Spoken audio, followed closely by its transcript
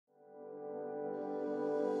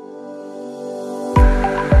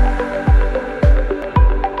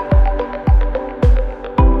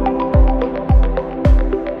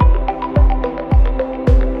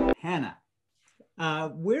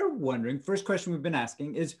wondering, first question we've been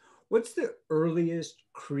asking is, what's the earliest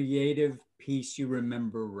creative piece you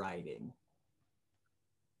remember writing?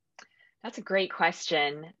 That's a great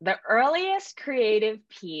question. The earliest creative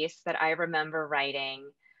piece that I remember writing,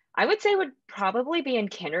 I would say would probably be in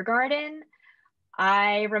kindergarten.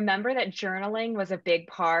 I remember that journaling was a big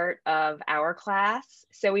part of our class.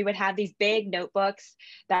 So we would have these big notebooks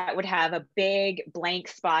that would have a big blank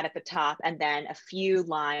spot at the top and then a few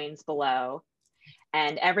lines below.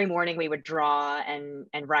 And every morning we would draw and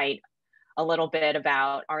write a little bit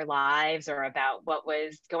about our lives or about what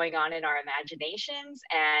was going on in our imaginations.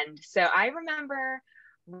 And so I remember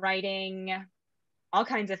writing all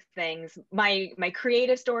kinds of things. My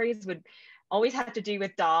creative stories would always have to do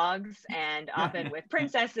with dogs and often with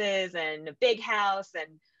princesses and a big house.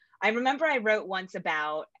 And I remember I wrote once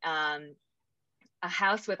about a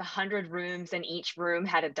house with 100 rooms and each room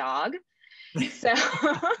had a dog. So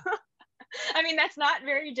I mean, that's not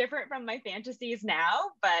very different from my fantasies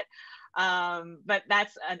now, but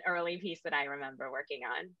that's an early piece that I remember working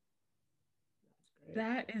on.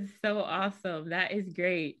 That is so awesome. That is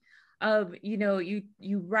great.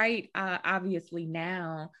 You write obviously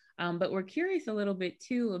now, but we're curious a little bit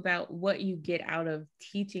too about what you get out of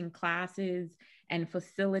teaching classes and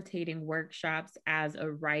facilitating workshops as a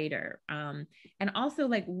writer. And also,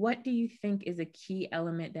 like, what do you think is a key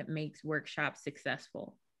element that makes workshops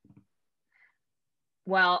successful?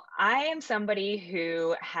 Well, I am somebody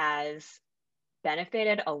who has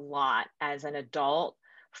benefited a lot as an adult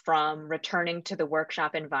from returning to the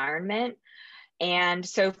workshop environment. And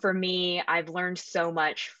so for me, I've learned so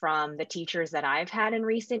much from the teachers that I've had in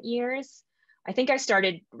recent years. I think I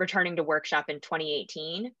started returning to workshop in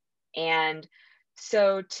 2018. And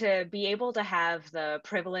so to be able to have the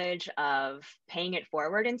privilege of paying it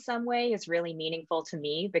forward in some way is really meaningful to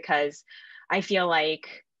me, because I feel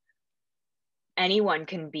like anyone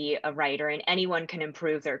can be a writer and anyone can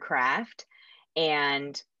improve their craft.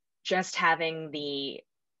 And just having the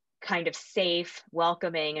kind of safe,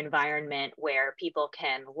 welcoming environment where people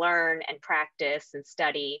can learn and practice and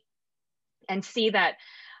study and see that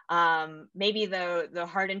maybe the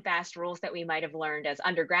hard and fast rules that we might have learned as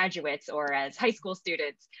undergraduates or as high school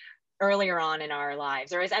students earlier on in our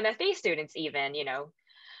lives, or as MFA students even,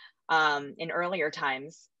 in earlier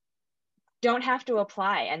times, don't have to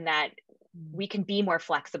apply, and that we can be more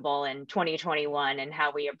flexible in 2021 and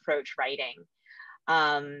how we approach writing.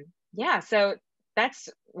 So that's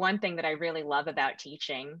one thing that I really love about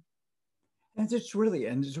teaching. And it's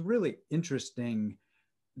really interesting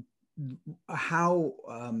how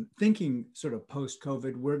thinking sort of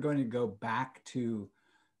post-COVID, we're going to go back to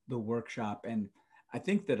the workshop. And I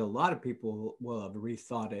think that a lot of people will have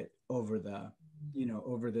rethought it over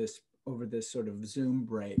this sort of Zoom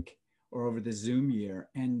break or over the Zoom year.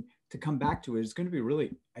 And to come back to it, it's going to be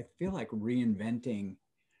really, I feel like, reinventing,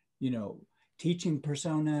 teaching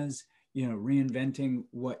personas, reinventing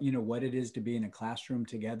what it is to be in a classroom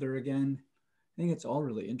together again. I think it's all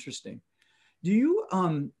really interesting. Do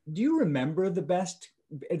you remember the best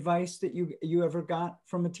advice that you ever got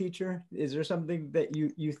from a teacher? Is there something that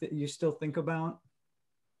you still think about?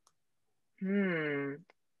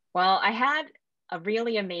 Well, I had a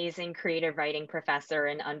really amazing creative writing professor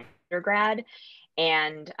in undergrad,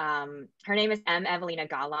 and her name is M. Evelina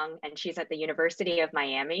Galang, and she's at the University of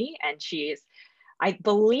Miami, and she's, I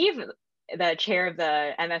believe, the chair of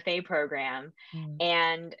the MFA program.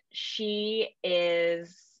 And she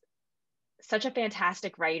is such a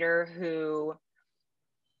fantastic writer who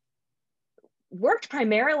worked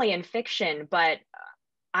primarily in fiction, but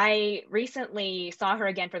I recently saw her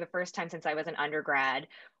again for the first time since I was an undergrad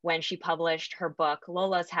when she published her book,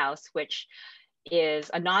 Lola's House, which is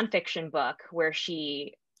a nonfiction book where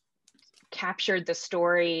she captured the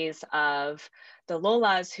stories of the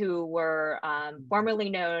Lolas who were formerly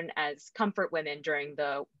known as comfort women during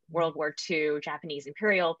the World War II Japanese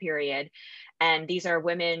imperial period. And these are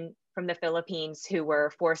women from the Philippines who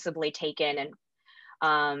were forcibly taken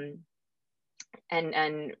and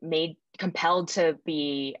made compelled to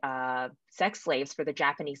be sex slaves for the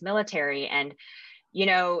Japanese military. And,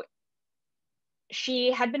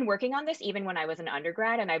 she had been working on this even when I was an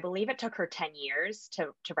undergrad, and I believe it took her 10 years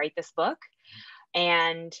to write this book.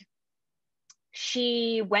 And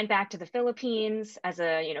she went back to the Philippines as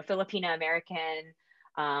a Filipino American.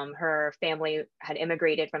 Her family had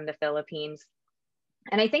immigrated from the Philippines.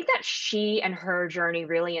 And I think that she and her journey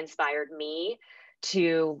really inspired me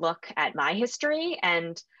to look at my history.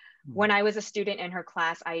 And when I was a student in her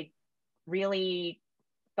class, I really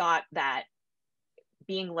thought that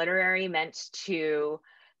being literary meant to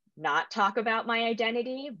not talk about my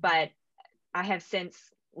identity, but I have since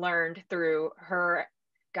learned through her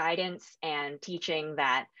guidance and teaching,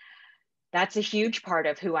 that's a huge part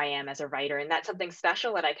of who I am as a writer. And that's something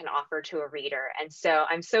special that I can offer to a reader. And so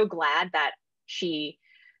I'm so glad that she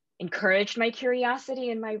encouraged my curiosity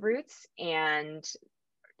and my roots. And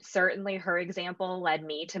certainly her example led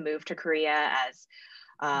me to move to Korea as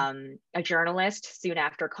a journalist soon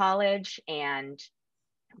after college. And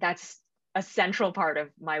that's a central part of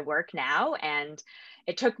my work now. And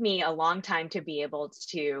it took me a long time to be able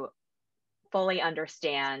to fully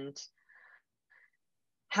understand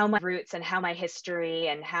how my roots and how my history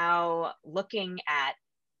and how looking at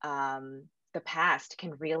the past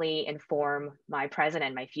can really inform my present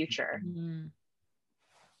and my future. Mm-hmm.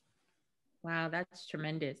 Wow, that's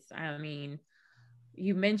tremendous. I mean,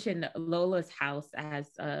 you mentioned Lola's House as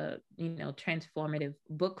a, transformative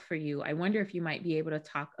book for you. I wonder if you might be able to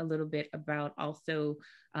talk a little bit about also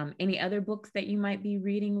any other books that you might be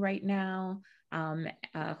reading right now,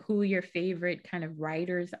 who your favorite kind of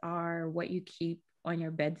writers are, what you keep on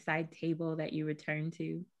your bedside table that you return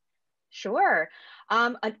to. Sure.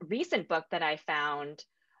 A recent book that I found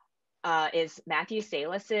is Matthew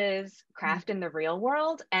Salis's Craft in the Real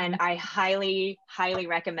World. And I highly, highly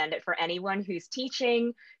recommend it for anyone who's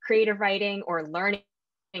teaching creative writing or learning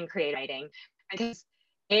creative writing, because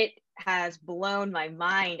it has blown my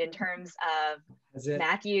mind in terms of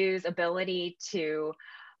Matthew's ability to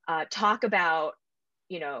talk about,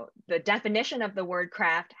 the definition of the word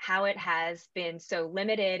craft, how it has been so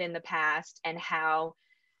limited in the past, and how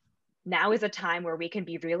now is a time where we can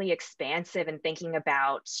be really expansive and thinking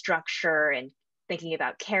about structure and thinking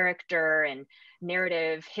about character and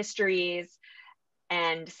narrative histories,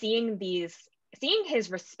 and seeing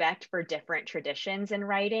his respect for different traditions in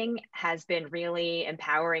writing has been really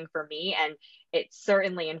empowering for me. And it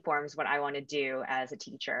certainly informs what I want to do as a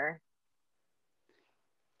teacher.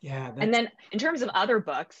 Yeah. And then in terms of other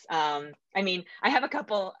books, I have a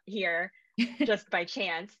couple here just by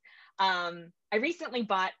chance. I recently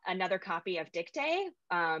bought another copy of Dictee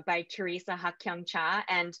by Teresa Hakkyung Cha,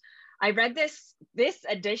 and I read this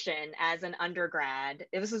edition as an undergrad.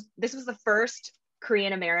 This was the first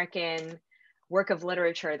Korean American work of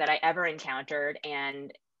literature that I ever encountered,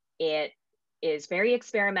 and it is very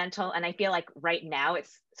experimental. And I feel like right now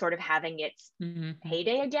it's sort of having its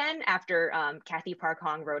heyday again after Kathy Park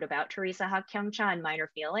Hong wrote about Teresa Hakkyung Cha and Minor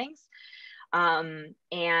Feelings.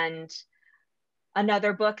 And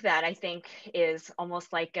another book that I think is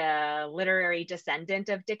almost like a literary descendant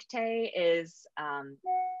of Dictee is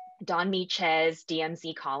Don Meech's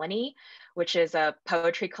DMZ Colony, which is a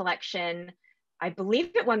poetry collection. I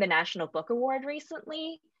believe it won the National Book Award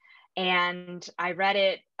recently. And I read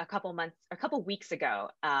it a couple weeks ago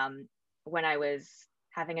when I was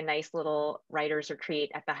having a nice little writer's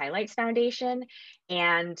retreat at the Highlights Foundation.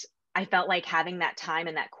 And I felt like having that time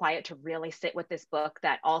and that quiet to really sit with this book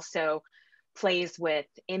that also plays with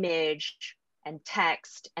image and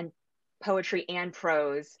text and poetry and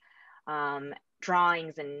prose,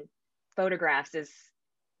 drawings and photographs is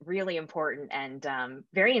really important and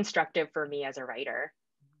very instructive for me as a writer.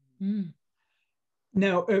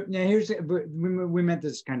 Now here's, we meant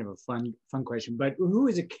this kind of a fun question, but who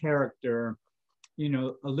is a character,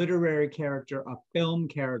 a literary character, a film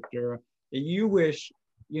character that you wish,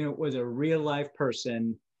 was a real life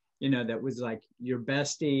person, that was like your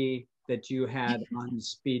bestie that you had on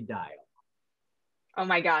speed dial? Oh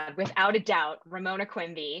my God, without a doubt, Ramona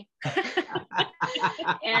Quimby.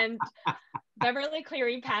 And Beverly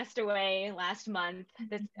Cleary passed away last month.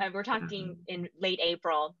 We're talking in late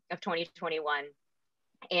April of 2021.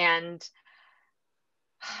 And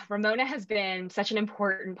Ramona has been such an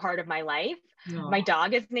important part of my life. Oh. My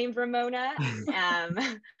dog is named Ramona.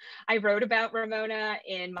 I wrote about Ramona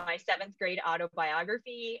in my 7th grade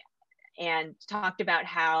autobiography and talked about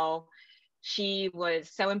how she was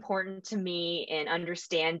so important to me in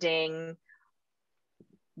understanding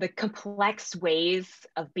the complex ways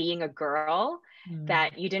of being a girl,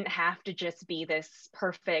 that you didn't have to just be this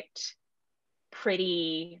perfect,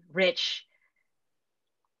 pretty, rich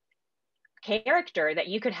character, that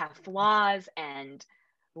you could have flaws and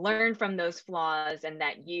learn from those flaws, and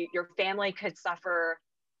that your family could suffer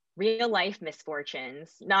real life misfortunes,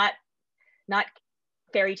 not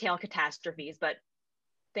fairy tale catastrophes, but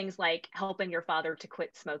things like helping your father to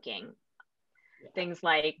quit smoking, things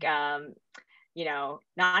like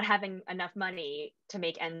not having enough money to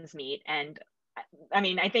make ends meet. And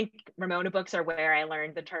I think Ramona books are where I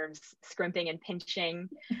learned the terms scrimping and pinching.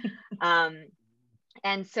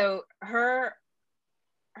 And so her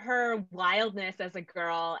wildness as a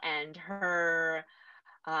girl and her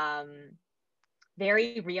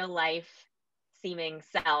very real life seeming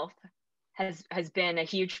self has been a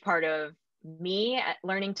huge part of me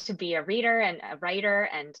learning to be a reader and a writer,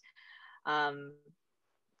 and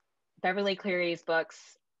Beverly Cleary's books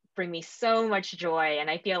bring me so much joy, and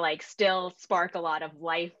I feel like still spark a lot of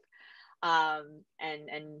life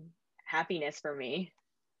and happiness for me.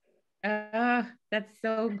 That's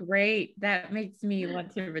so great. That makes me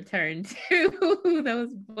want to return to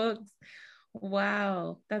those books.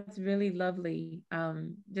 Wow, that's really lovely.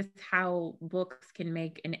 Just how books can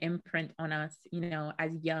make an imprint on us, you know,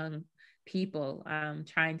 as young people,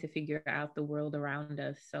 trying to figure out the world around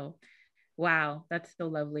us. So, wow, that's so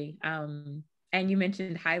lovely. And you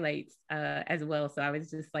mentioned highlights as well. So I was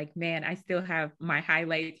just like, man, I still have my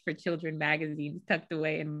highlights for children magazines tucked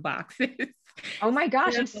away in boxes. Oh my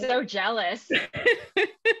gosh, I'm so jealous.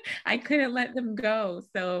 I couldn't let them go.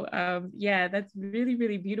 So yeah, that's really,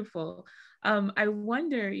 really beautiful. I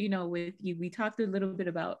wonder, you know, with you, we talked a little bit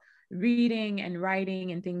about reading and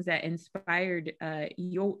writing and things that inspired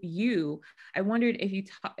you. I wondered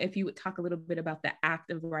if you would talk a little bit about the act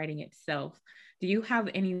of writing itself. Do you have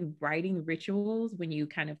any writing rituals when you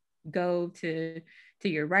kind of go to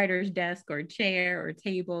your writer's desk or chair or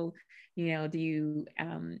table? You know, do you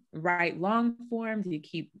write long form? Do you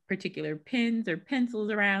keep particular pens or pencils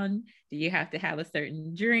around? Do you have to have a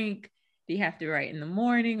certain drink? Do you have to write in the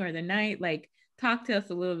morning or the night? Like, talk to us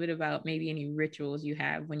a little bit about maybe any rituals you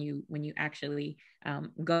have when you actually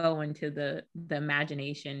go into the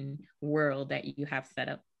imagination world that you have set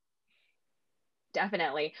up.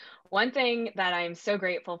 Definitely. One thing that I'm so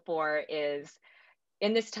grateful for is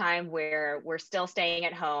in this time where we're still staying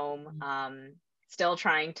at home, still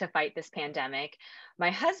trying to fight this pandemic,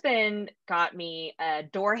 my husband got me a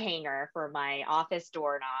door hanger for my office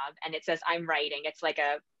doorknob, and it says I'm writing. It's like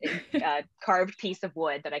a carved piece of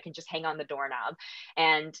wood that I can just hang on the doorknob.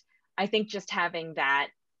 And I think just having that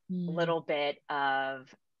little bit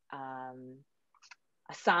of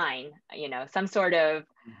a sign, you know, some sort of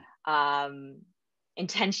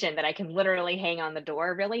intention that I can literally hang on the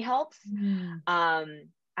door really helps.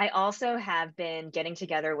 I also have been getting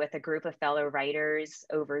together with a group of fellow writers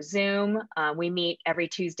over Zoom. We meet every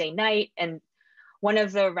Tuesday night, and one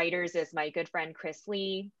of the writers is my good friend Chris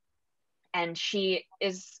Lee, and she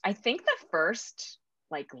is, I think, the first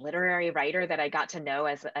like literary writer that I got to know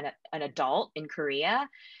as an adult in Korea,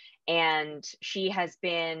 and she has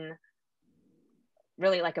been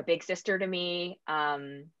really like a big sister to me,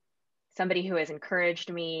 somebody who has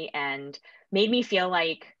encouraged me and made me feel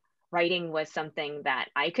like writing was something that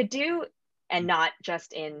I could do, and not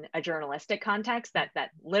just in a journalistic context, that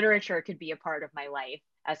literature could be a part of my life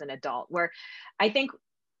as an adult. Where I think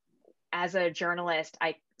as a journalist,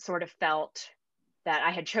 I sort of felt that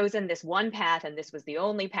I had chosen this one path and this was the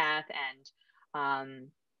only path,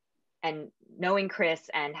 and knowing Chris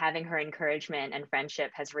and having her encouragement and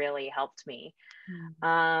friendship has really helped me.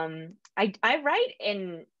 I write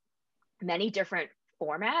in many different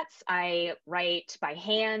formats. I write by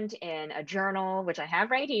hand in a journal, which I have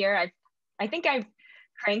right here. I think I've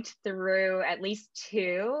cranked through at least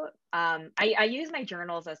two. I use my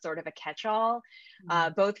journals as sort of a catch-all,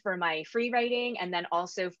 both for my free writing and then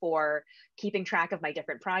also for keeping track of my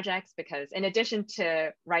different projects, because in addition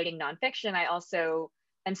to writing nonfiction, I also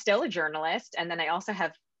am still a journalist, and then I also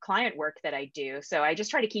have client work that I do. So I just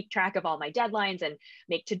try to keep track of all my deadlines and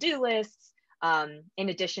make to-do lists, in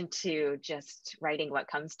addition to just writing what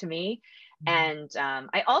comes to me. And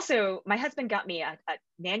I also, my husband got me a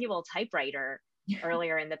manual typewriter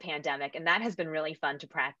earlier in the pandemic, and that has been really fun to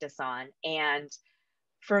practice on. And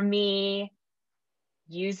for me,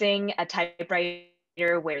 using a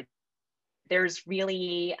typewriter where there's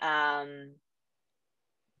really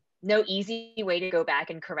no easy way to go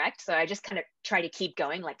back and correct. So I just kind of try to keep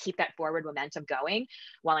going, like keep that forward momentum going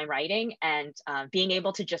while I'm writing, and being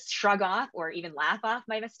able to just shrug off or even laugh off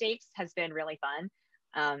my mistakes has been really fun.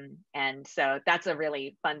 And so that's a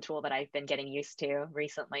really fun tool that I've been getting used to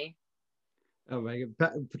recently. Oh my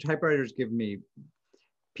God, typewriters give me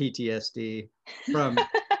PTSD from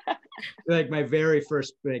like my very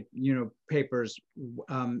first big, papers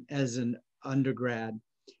as an undergrad.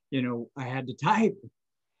 I had to type.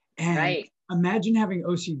 And right. Imagine having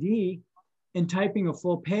OCD and typing a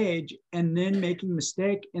full page and then making a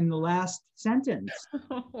mistake in the last sentence.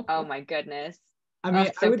 Oh my goodness. I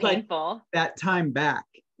mean, so I would painful. like that time back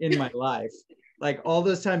in my life. Like all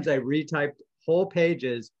those times I retyped whole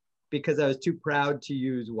pages because I was too proud to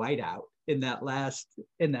use whiteout in that last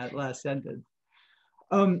sentence.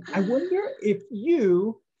 I wonder if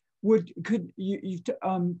you could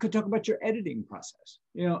talk about your editing process,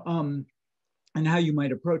 and how you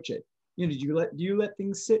might approach it. Do you let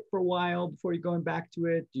things sit for a while before you're going back to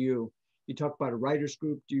it? Do You talk about a writer's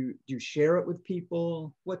group. Do you share it with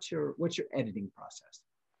people? What's your editing process?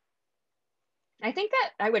 I think that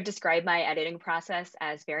I would describe my editing process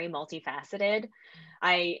as very multifaceted.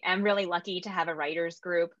 I am really lucky to have a writer's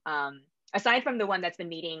group. Aside from the one that's been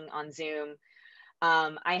meeting on Zoom,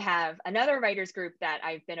 I have another writers group that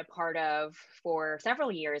I've been a part of for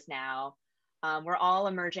several years now. We're all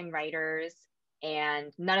emerging writers,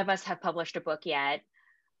 and none of us have published a book yet.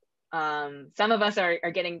 Some of us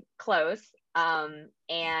are getting close,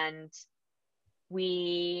 and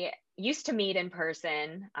we used to meet in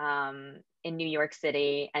person in New York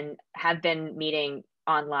City and have been meeting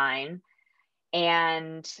online.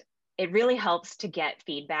 And it really helps to get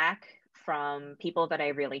feedback from people that I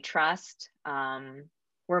really trust.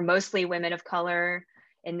 We're mostly women of color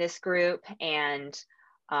in this group, and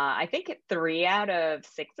I think 3 out of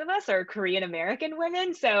 6 of us are Korean American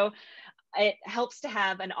women. So it helps to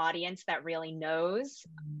have an audience that really knows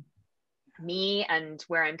me and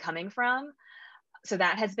where I'm coming from. So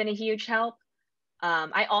that has been a huge help.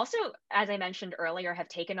 I also, as I mentioned earlier, have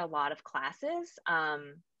taken a lot of classes.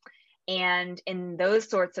 And in those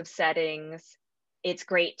sorts of settings, it's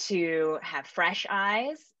great to have fresh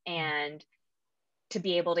eyes and to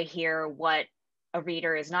be able to hear what a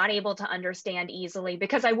reader is not able to understand easily,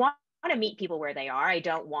 because I want to meet people where they are. I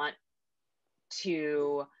don't want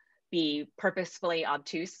to be purposefully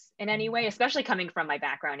obtuse in any way, especially coming from my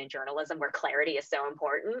background in journalism where clarity is so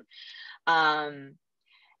important.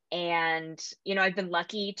 And, you know, I've been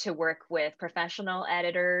lucky to work with professional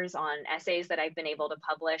editors on essays that I've been able to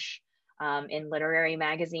publish in literary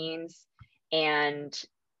magazines. And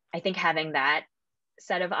I think having that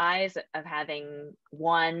set of eyes, of having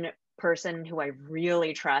one person who I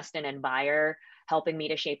really trust and admire helping me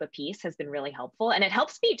to shape a piece, has been really helpful. And it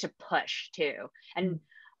helps me to push too. And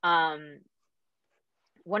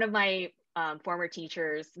one of my former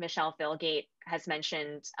teachers, Michelle Philgate, has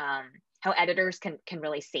mentioned how editors can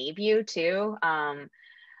really save you too. I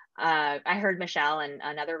heard Michelle and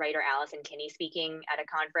another writer, Allison Kinney, speaking at a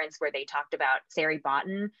conference where they talked about Sari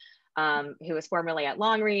Botten, who was formerly at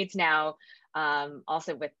Longreads, now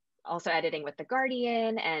also editing with The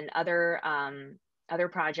Guardian and other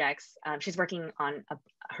projects. She's working on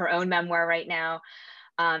her own memoir right now,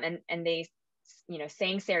 and they, you know,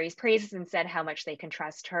 sang Sari's praises and said how much they can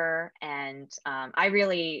trust her. And I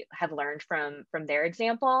really have learned from their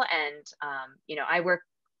example. And you know, I work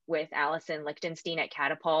with Allison Lichtenstein at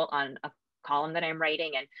Catapult on a column that I'm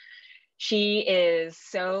writing, and she is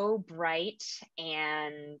so bright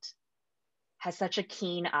and has such a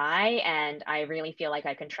keen eye, and I really feel like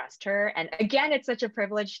I can trust her. And again, it's such a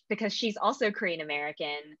privilege because she's also Korean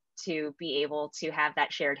American, to be able to have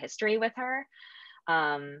that shared history with her.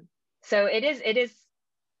 So it is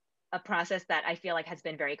a process that I feel like has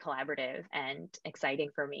been very collaborative and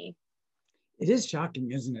exciting for me. It is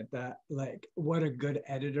shocking, isn't it, that like what a good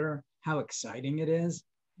editor, how exciting it is.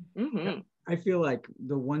 Mm-hmm. I feel like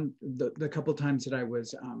the couple times that I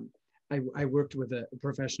was I worked with a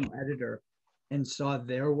professional editor and saw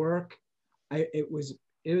their work, it was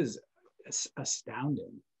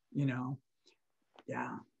astounding, you know.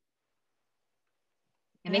 Yeah.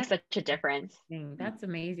 It makes such a difference. That's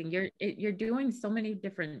amazing. You're doing so many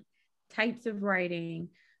different types of writing.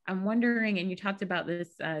 I'm wondering, and you talked about this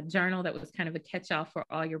journal that was kind of a catch-all for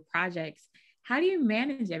all your projects. How do you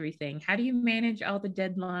manage everything? How do you manage all the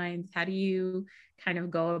deadlines? How do you kind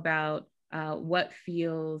of go about what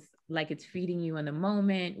feels like it's feeding you in the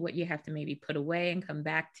moment, what you have to maybe put away and come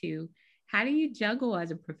back to? How do you juggle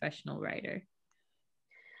as a professional writer?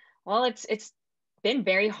 Well, it's been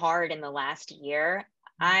very hard in the last year.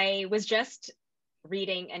 I was just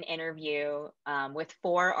reading an interview with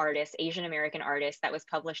 4 artists, Asian American artists, that was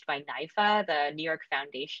published by NYFA, the New York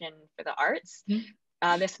Foundation for the Arts,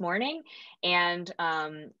 this morning. And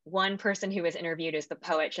one person who was interviewed is the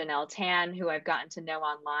poet Janelle Tan, who I've gotten to know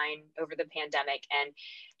online over the pandemic. And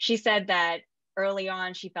she said that early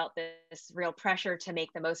on, she felt this real pressure to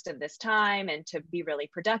make the most of this time and to be really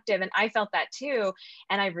productive. And I felt that too.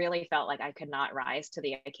 And I really felt like I could not rise to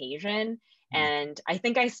the occasion. And I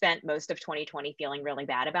think I spent most of 2020 feeling really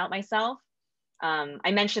bad about myself.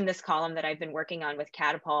 I mentioned this column that I've been working on with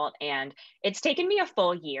Catapult, and it's taken me a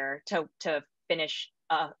full year to finish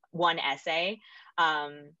one essay,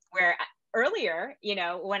 where earlier, you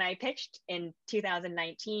know, when I pitched in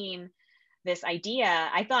 2019, this idea,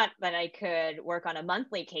 I thought that I could work on a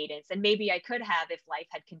monthly cadence, and maybe I could have if life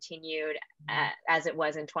had continued as it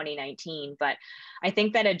was in 2019. But I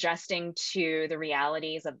think that adjusting to the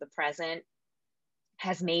realities of the present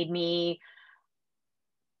has really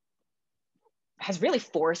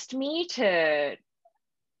forced me to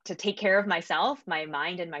to take care of myself, my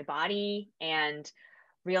mind and my body, and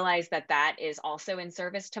realize that that is also in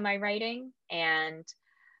service to my writing. And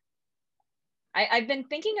I've been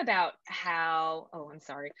thinking about how,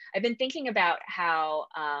 I've been thinking about how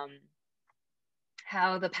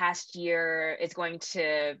the past year is going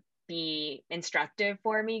to be instructive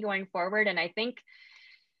for me going forward. And I think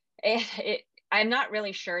I'm not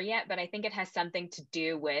really sure yet, but I think it has something to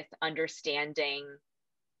do with understanding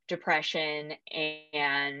depression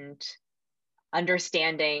and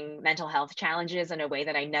understanding mental health challenges in a way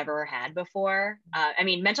that I never had before. I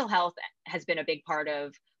mean, mental health has been a big part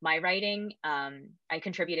of my writing. I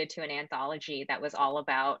contributed to an anthology that was all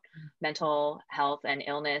about mental health and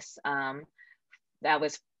illness, that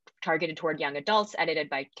was targeted toward young adults, edited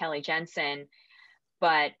by Kelly Jensen.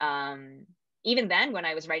 But even then, when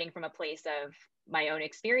I was writing from a place of my own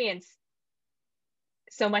experience,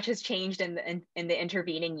 so much has changed in the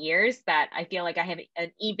intervening years that I feel like I have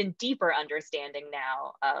an even deeper understanding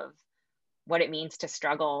now of what it means to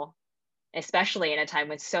struggle, especially in a time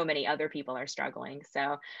when so many other people are struggling.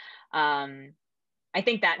 So I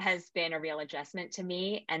think that has been a real adjustment to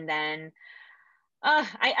me. And then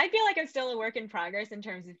I feel like I'm still a work in progress in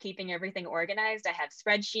terms of keeping everything organized. I have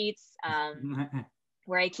spreadsheets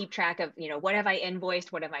where I keep track of, what have I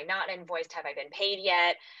invoiced? What have I not invoiced? Have I been paid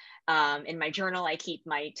yet? In my journal, I keep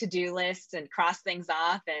my to-do lists and cross things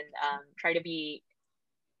off, and try to be,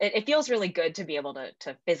 it feels really good to be able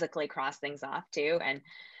to physically cross things off too. And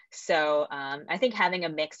so I think having a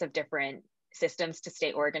mix of different systems to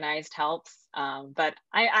stay organized helps. But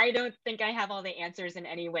I don't think I have all the answers in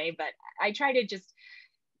any way, but I try to just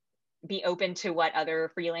be open to what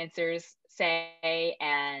other freelancers say.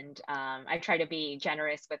 And I try to be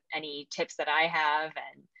generous with any tips that I have.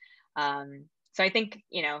 And so I think,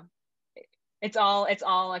 it's all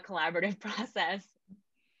a collaborative process.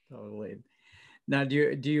 Totally. Now,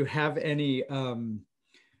 do you have any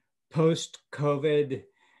post-COVID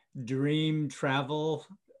dream travel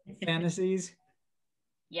fantasies?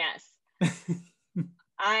 Yes.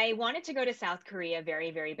 I wanted to go to South Korea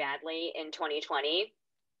very, very badly in 2020.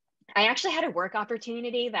 I actually had a work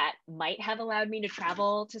opportunity that might have allowed me to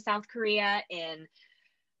travel to South Korea in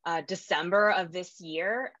December of this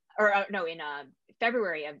year, or no, in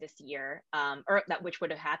February of this year, or that, which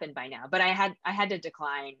would have happened by now. But I had to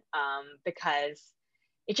decline because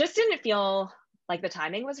it just didn't feel like the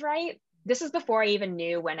timing was right. This is before I even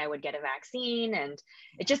knew when I would get a vaccine, and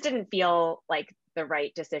it just didn't feel like the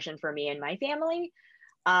right decision for me and my family.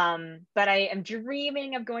 But I am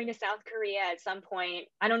dreaming of going to South Korea at some point.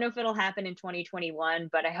 I don't know if it'll happen in 2021,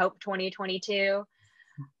 but I hope 2022.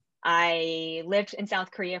 I lived in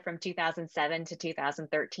South Korea from 2007 to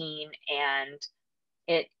 2013, and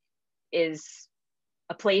it is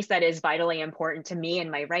a place that is vitally important to me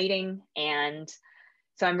and my writing. And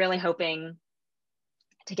so I'm really hoping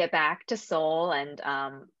to get back to Seoul, and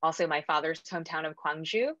also my father's hometown of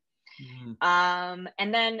Gwangju.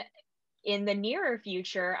 And then in the nearer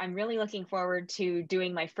future, I'm really looking forward to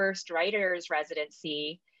doing my first writer's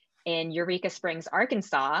residency in Eureka Springs,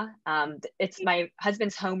 Arkansas. It's my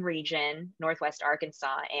husband's home region, Northwest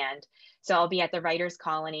Arkansas. And so I'll be at the Writers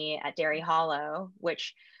Colony at Dairy Hollow,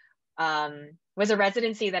 which was a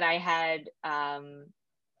residency that I had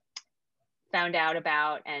found out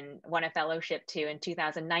about and won a fellowship to in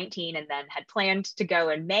 2019, and then had planned to go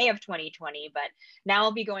in May of 2020, but now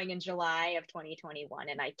I'll be going in July of 2021.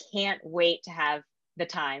 And I can't wait to have the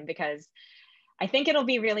time, because I think it'll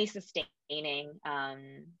be really sustaining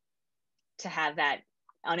to have that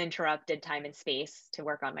uninterrupted time and space to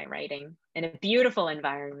work on my writing in a beautiful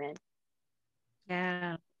environment.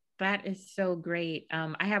 Yeah, that is so great.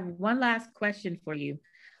 I have one last question for you.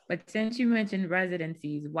 But since you mentioned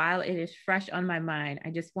residencies, while it is fresh on my mind, I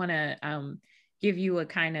just want to give you a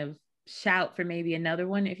kind of shout for maybe another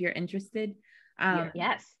one if you're interested.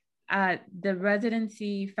 Yes. The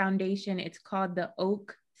residency foundation, it's called the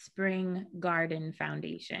Oak Spring Garden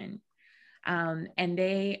Foundation. And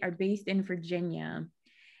they are based in Virginia.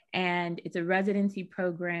 And it's a residency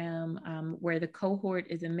program where the cohort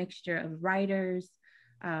is a mixture of writers,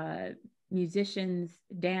 musicians,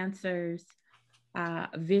 dancers,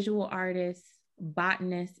 visual artists,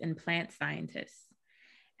 botanists, and plant scientists.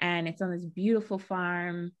 And it's on this beautiful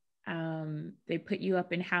farm. They put you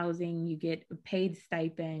up in housing, you get a paid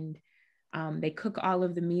stipend. They cook all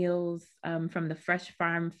of the meals from the fresh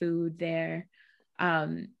farm food there.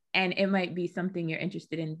 And it might be something you're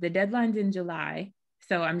interested in. The deadline's in July,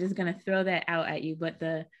 so I'm just gonna throw that out at you,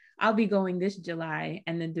 but I'll be going this July,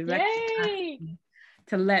 and the director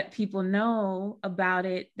to let people know about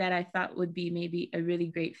it that I thought would be maybe a really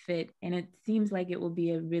great fit. And it seems like it will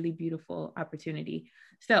be a really beautiful opportunity.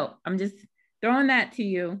 So I'm just throwing that to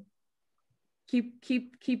you.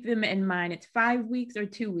 Keep them in mind. It's 5 weeks or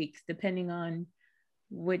 2 weeks, depending on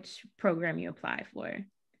which program you apply for.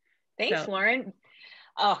 Thanks, Lauren.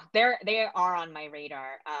 Oh, they are on my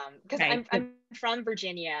radar. Because I'm from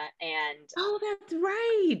Virginia, and oh, that's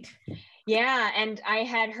right. Yeah, and I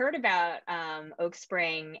had heard about Oak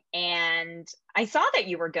Spring, and I saw that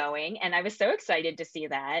you were going, and I was so excited to see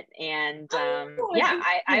that. And yeah,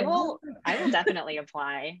 I will definitely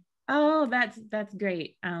apply. Oh, that's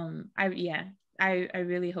great. I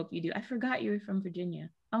really hope you do. I forgot you were from Virginia.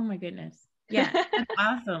 Oh my goodness. Yeah, that's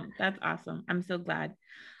awesome. That's awesome. I'm so glad.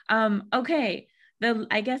 Okay.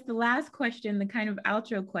 I guess the last question, the kind of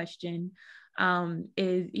outro question,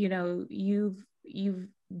 is, you know, you've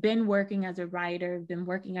been working as a writer, been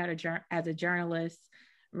working as a journalist,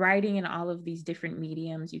 writing in all of these different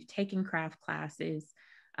mediums. You've taken craft classes.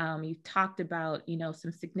 You've talked about, you know,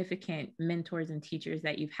 some significant mentors and teachers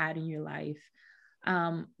that you've had in your life.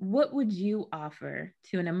 What would you offer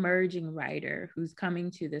to an emerging writer who's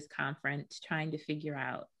coming to this conference trying to figure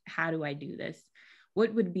out, how do I do this?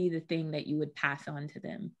 What would be the thing that you would pass on to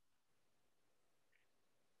them?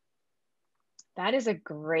 That is a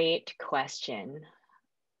great question.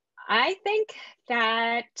 I think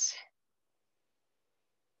that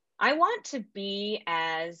I want to be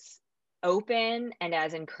as open and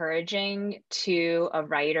as encouraging to a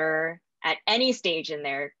writer at any stage in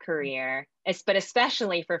their career, but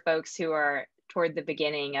especially for folks who are toward the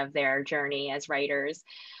beginning of their journey as writers.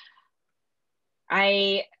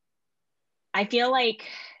 I feel like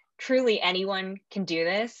truly anyone can do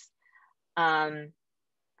this. I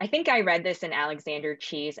think I read this in Alexander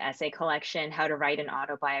Chee's essay collection, How to Write an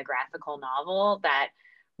Autobiographical Novel, that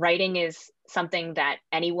writing is something that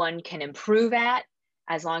anyone can improve at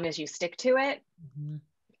as long as you stick to it. Mm-hmm.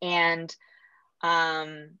 And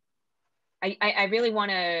I really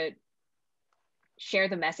want to share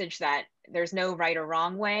the message that there's no right or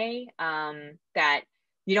wrong way, that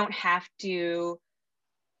you don't have to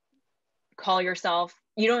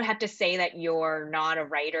you don't have to say that you're not a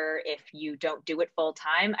writer if you don't do it full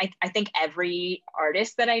time. I think every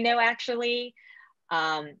artist that I know actually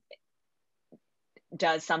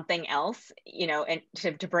does something else, you know, and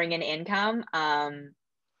to bring in income.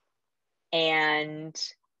 And,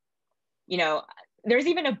 you know, there's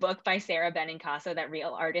even a book by Sarah Benincasa that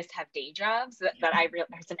real artists have day jobs that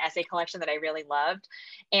it's an essay collection that I really loved.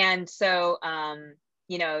 And so,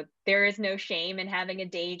 you know, there is no shame in having a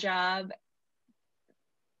day job.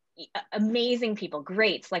 Amazing people,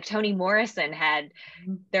 greats like Toni Morrison had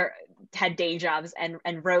day jobs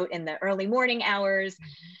and wrote in the early morning hours.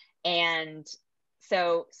 And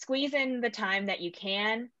so squeeze in the time that you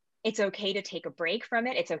can. It's okay to take a break from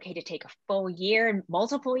it. It's okay to take a full year and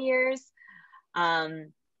multiple years.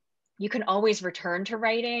 You can always return to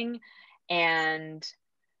writing. And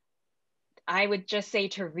I would just say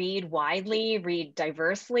to read widely, read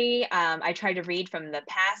diversely. I try to read from the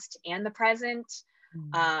past and the present.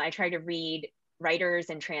 I try to read writers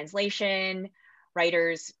in translation,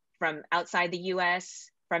 writers from outside the US,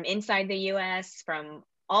 from inside the US, from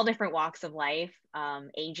all different walks of life,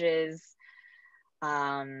 ages.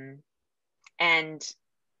 And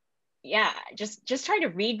yeah, just try to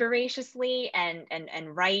read voraciously and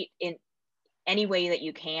write in any way that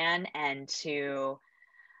you can, and to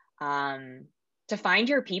find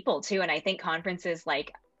your people too. And I think conferences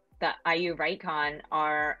like the IU WriteCon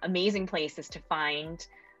are amazing places to find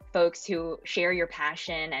folks who share your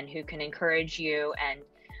passion and who can encourage you,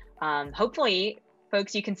 and hopefully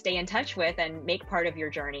folks you can stay in touch with and make part of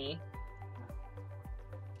your journey.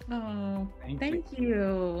 Oh, thank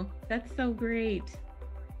you. That's so great.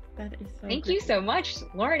 That is so Thank great. you so much,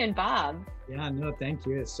 Lauren and Bob. Yeah, no, thank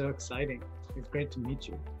you. It's so exciting. It's great to meet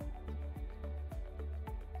you.